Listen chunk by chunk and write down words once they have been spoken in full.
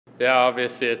Yeah,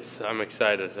 obviously I'm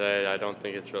excited. I don't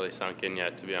think it's really sunk in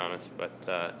yet, to be honest, but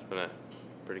it's been a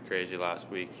pretty crazy last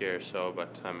week here,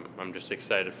 but I'm just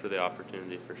excited for the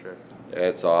opportunity for sure. Yeah,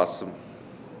 it's awesome.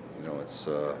 It's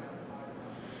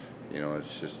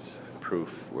just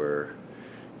proof where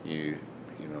you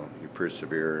you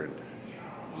persevere and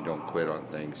you don't quit on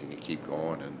things and you keep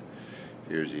going. And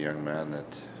here's a young man that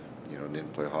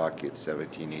didn't play hockey at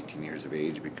 17, 18 years of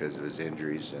age because of his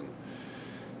injuries, and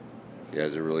he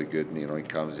has a really good, he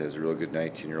has a really good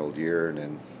 19-year-old year, and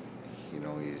then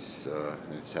he's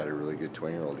had a really good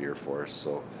 20-year-old year for us.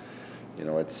 So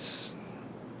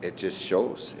it just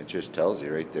shows, it just tells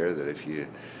you right there that if you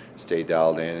stay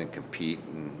dialed in and compete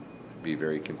and be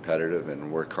very competitive and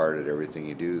work hard at everything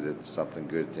you do, that something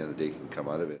good at the end of the day can come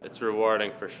out of it. It's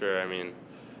rewarding for sure. I mean,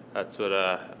 that's what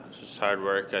just hard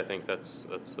work. I think that's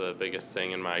the biggest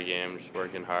thing in my game. Just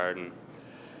working hard and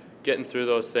getting through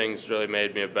those things really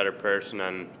made me a better person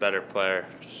and better player.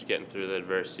 Just getting through the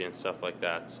adversity and stuff like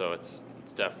that. So it's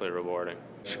definitely rewarding.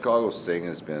 Chicago's thing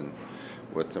has been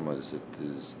with them was it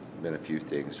has been a few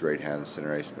things. Right-handed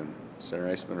center icemen. Center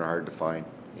icemen are hard to find,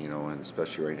 and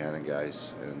especially right-handed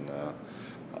guys. And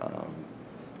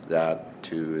that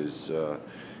too is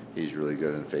he's really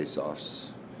good in face-offs,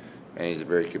 and he's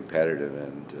very competitive,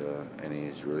 and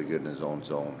he's really good in his own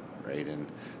zone, right? And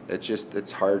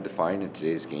it's hard to find in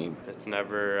today's game. It's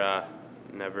never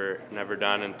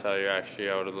done until you're actually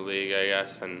out of the league, I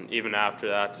guess. And even after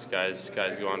that, guys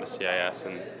go on to CIS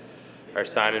and are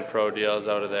signing pro deals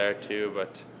out of there too.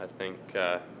 But I think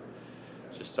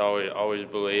just always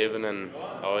believing and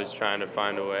always trying to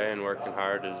find a way and working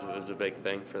hard is a big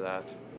thing for that.